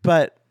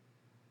 But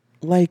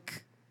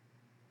like,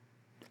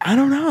 I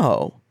don't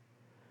know.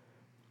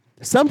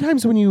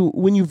 Sometimes when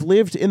you've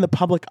lived in the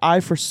public eye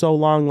for so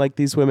long, like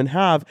these women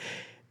have,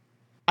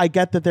 I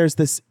get that there's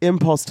this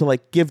impulse to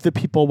like give the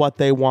people what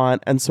they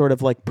want and sort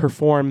of like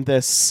perform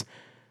this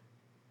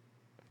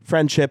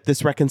friendship,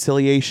 this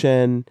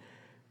reconciliation.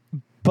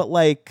 But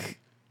like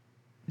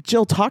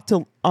Jill talked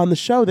on the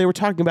show, they were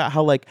talking about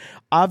how like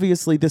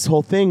obviously this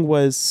whole thing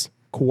was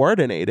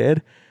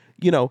coordinated.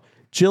 You know,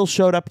 Jill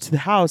showed up to the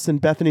house and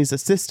Bethenny's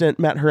assistant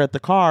met her at the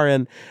car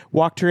and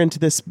walked her into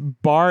this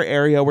bar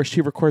area where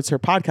she records her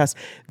podcast.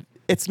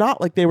 It's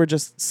not like they were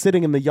just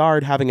sitting in the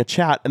yard having a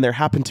chat and there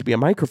happened to be a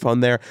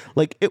microphone there.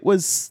 Like it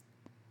was,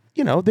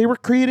 you know, they were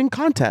creating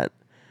content.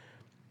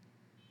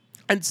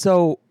 And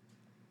so,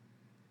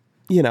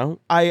 you know,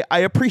 I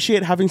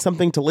appreciate having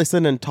something to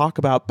listen and talk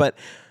about, but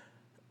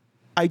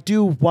I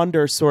do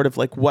wonder sort of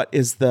like what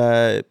is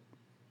the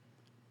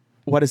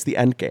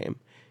end game?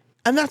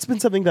 And that's been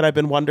something that I've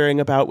been wondering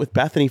about with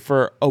Bethenny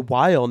for a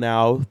while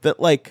now, that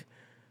like,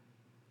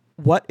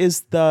 what's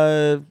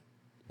the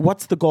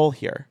goal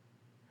here?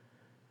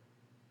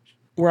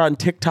 We're on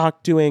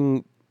TikTok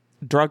doing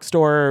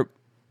drugstore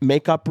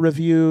makeup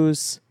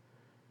reviews.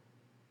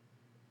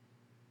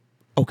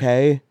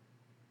 Okay.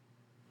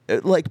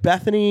 Like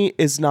Bethenny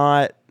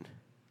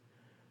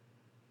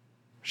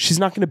she's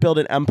not going to build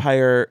an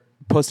empire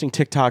posting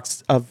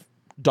TikToks of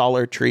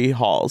Dollar Tree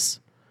hauls.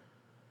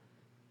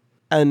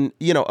 And,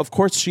 you know, of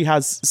course she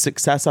has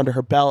success under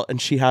her belt and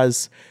she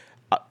has,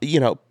 you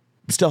know,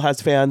 still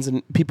has fans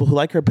and people who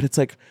like her. But it's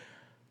like,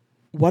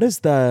 what is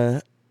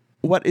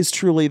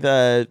truly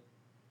the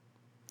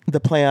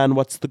plan?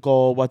 What's the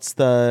goal? What's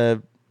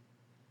the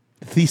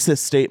thesis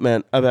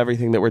statement of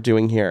everything that we're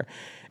doing here?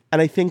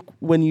 And I think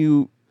when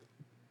you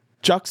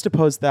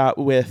juxtapose that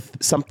with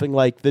something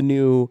like the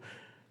new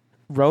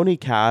Roni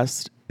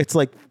cast, it's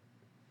like,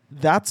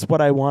 that's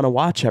what I want to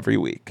watch every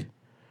week.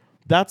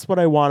 That's what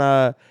I want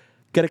to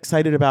get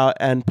excited about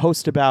and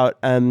post about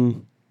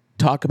and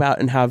talk about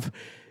and have,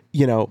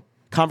 you know,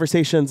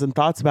 conversations and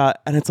thoughts about.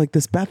 And it's like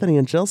this Bethenny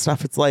and Jill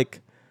stuff. It's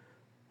like,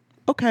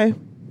 okay,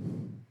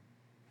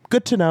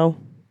 good to know.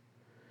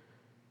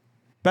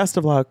 Best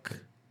of luck.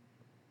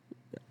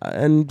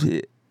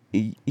 And,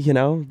 you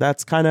know,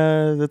 that's kind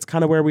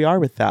of where we are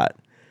with that.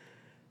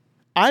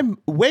 I'm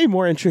way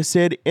more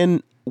interested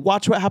in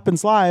Watch What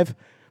Happens Live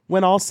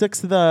when all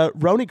 6 of the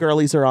Roni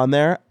girlies are on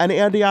there and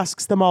Andy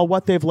asks them all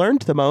what they've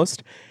learned the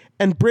most.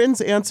 And Bryn's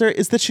answer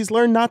is that she's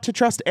learned not to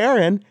trust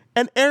Aaron.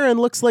 And Aaron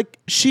looks like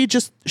she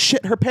just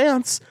shit her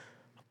pants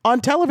on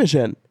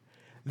television.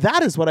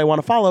 That is what I want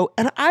to follow.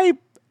 And I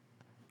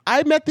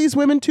met these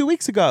women 2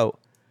 weeks ago.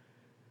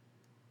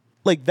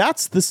 Like,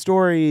 that's the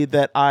story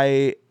that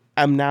I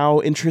am now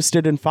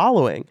interested in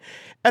following.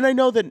 And I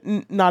know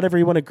that not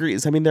everyone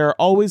agrees. I mean, there are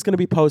always going to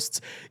be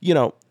posts, you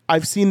know,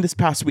 I've seen this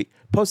past week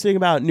posting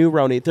about new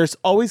Roni. There's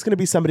always going to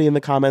be somebody in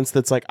the comments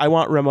that's like, I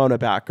want Ramona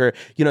back, or,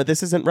 you know,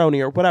 this isn't Roni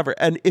or whatever.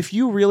 And if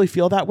you really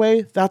feel that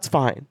way, that's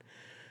fine.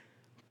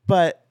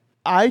 But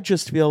I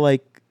just feel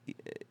like,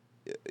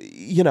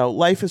 you know,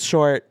 life is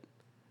short.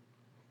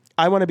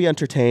 I want to be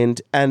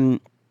entertained, and,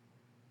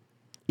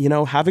 you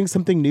know, having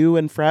something new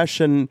and fresh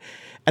and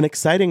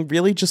exciting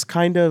really just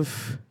kind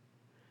of,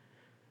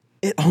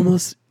 it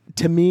almost,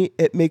 to me,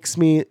 it makes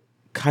me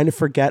kind of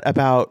forget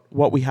about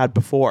what we had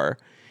before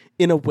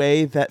in a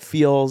way that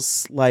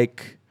feels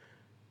like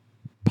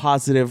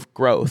positive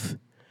growth.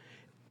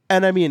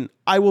 And I mean,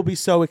 I will be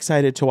so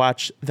excited to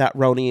watch that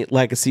Roni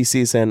Legacy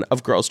season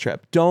of Girls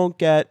Trip. Don't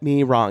get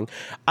me wrong.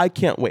 I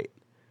can't wait.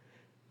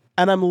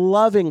 And I'm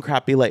loving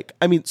Crappy Lake.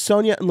 I mean,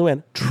 Sonia and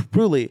Luann,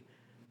 truly,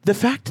 the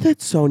fact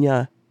that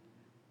Sonia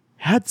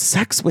had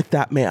sex with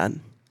that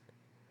man,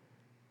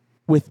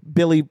 with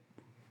Billy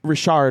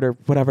Richard or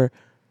whatever,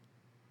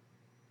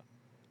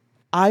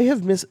 I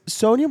have missed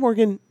Sonia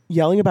Morgan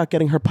yelling about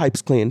getting her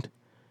pipes cleaned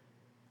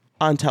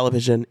on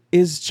television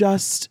is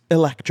just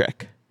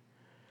electric.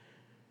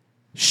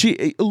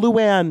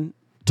 Luann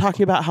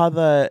talking about how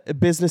the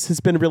business has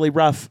been really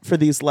rough for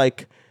these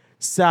like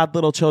sad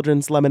little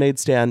children's lemonade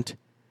stand,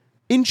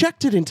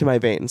 injected into my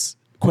veins,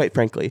 quite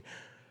frankly.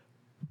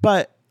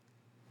 But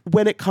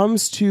when it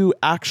comes to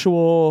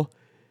actual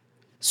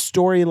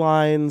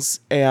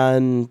storylines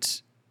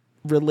and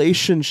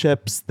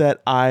relationships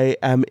that I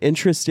am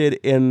interested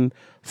in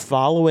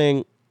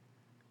following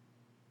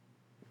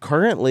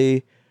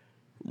currently,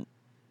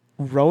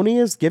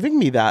 Roni is giving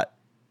me that,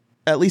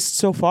 at least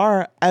so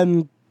far.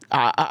 And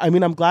I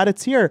mean, I'm glad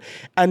it's here.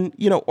 And,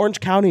 you know, Orange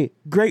County,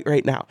 great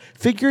right now.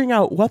 Figuring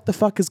out what the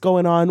fuck is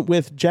going on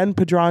with Jen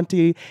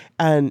Pedranti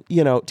and,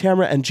 you know,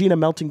 Tamara and Gina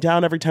melting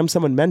down every time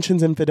someone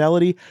mentions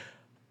infidelity.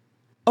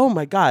 Oh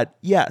my God,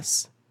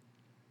 yes.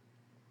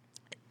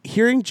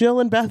 Hearing Jill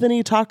and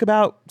Bethenny talk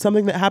about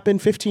something that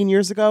happened 15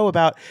 years ago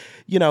about,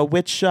 you know,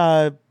 which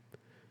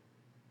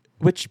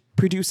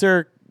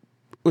producer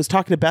was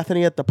talking to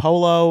Bethenny at the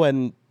Polo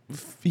and,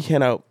 you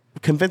know,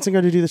 convincing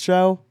her to do the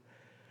show.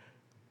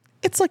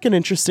 It's like an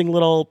interesting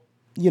little,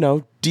 you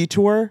know,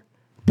 detour,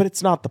 but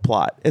it's not the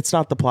plot. It's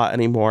not the plot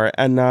anymore.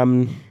 And,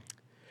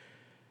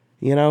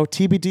 you know,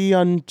 TBD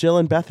on Jill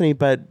and Bethenny,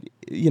 but,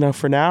 you know,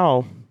 for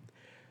now,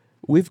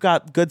 we've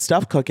got good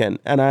stuff cooking,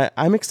 and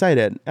I'm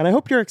excited, and I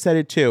hope you're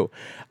excited too.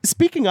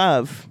 Speaking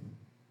of,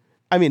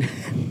 I mean,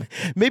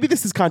 maybe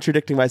this is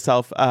contradicting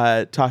myself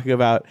talking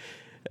about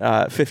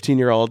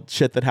 15-year-old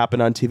shit that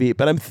happened on TV,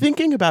 but I'm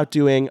thinking about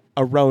doing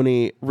a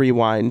Roni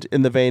rewind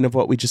in the vein of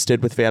what we just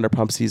did with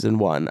Vanderpump season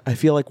 1. I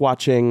feel like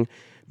watching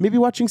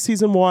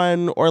season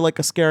 1 or like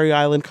a Scary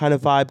Island kind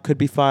of vibe could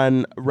be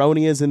fun.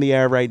 Roni is in the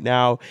air right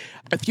now.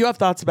 If you have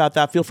thoughts about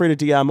that, feel free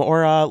to DM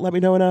or let me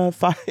know in a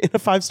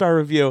 5-star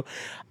review.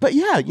 But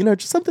yeah, you know,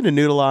 just something to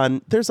noodle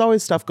on. There's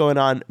always stuff going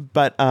on,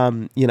 but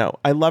you know,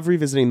 I love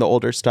revisiting the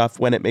older stuff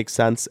when it makes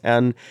sense.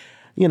 And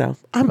you know,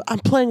 I'm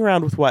playing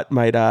around with what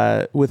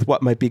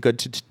might be good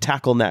to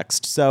tackle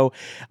next. So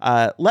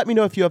let me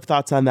know if you have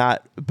thoughts on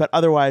that. But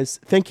otherwise,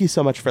 thank you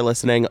so much for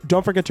listening.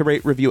 Don't forget to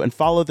rate, review, and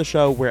follow the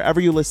show wherever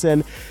you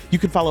listen. You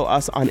can follow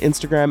us on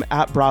Instagram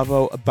at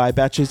Bravo by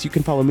Betches. You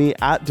can follow me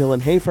at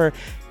Dylan Hafer.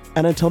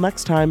 And until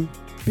next time,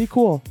 be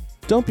cool.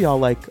 Don't be all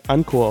like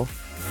uncool.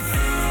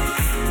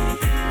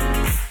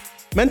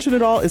 Mention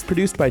It All is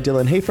produced by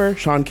Dylan Hafer,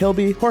 Sean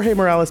Kilby, Jorge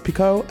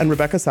Morales-Pico, and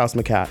Rebecca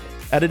Sausmacat.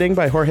 Editing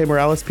by Jorge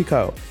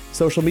Morales-Pico.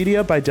 Social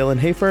media by Dylan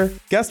Hafer.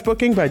 Guest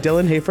booking by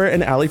Dylan Hafer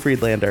and Ali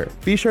Friedlander.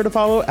 Be sure to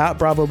follow at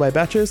Bravo by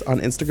Betches on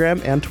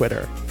Instagram and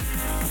Twitter.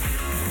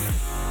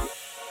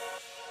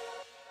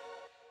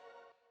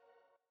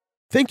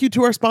 Thank you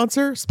to our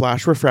sponsor,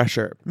 Splash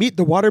Refresher. Meet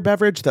the water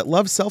beverage that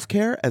loves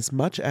self-care as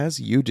much as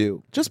you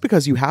do. Just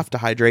because you have to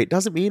hydrate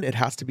doesn't mean it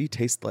has to be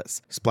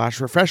tasteless. Splash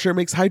Refresher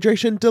makes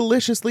hydration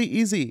deliciously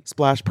easy.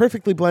 Splash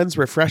perfectly blends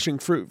refreshing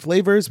fruit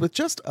flavors with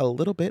just a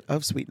little bit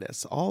of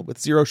sweetness, all with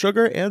 0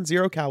 sugar and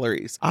 0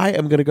 calories. I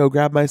am going to go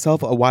grab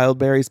myself a wild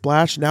berry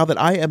splash now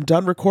that I am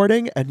done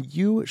recording, and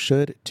you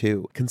should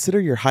too. Consider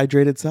your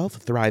hydrated self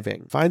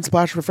thriving. Find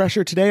Splash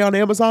Refresher today on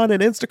Amazon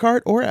and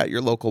Instacart or at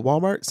your local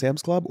Walmart,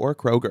 Sam's Club, or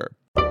Kroger.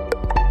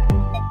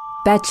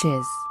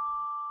 Betches.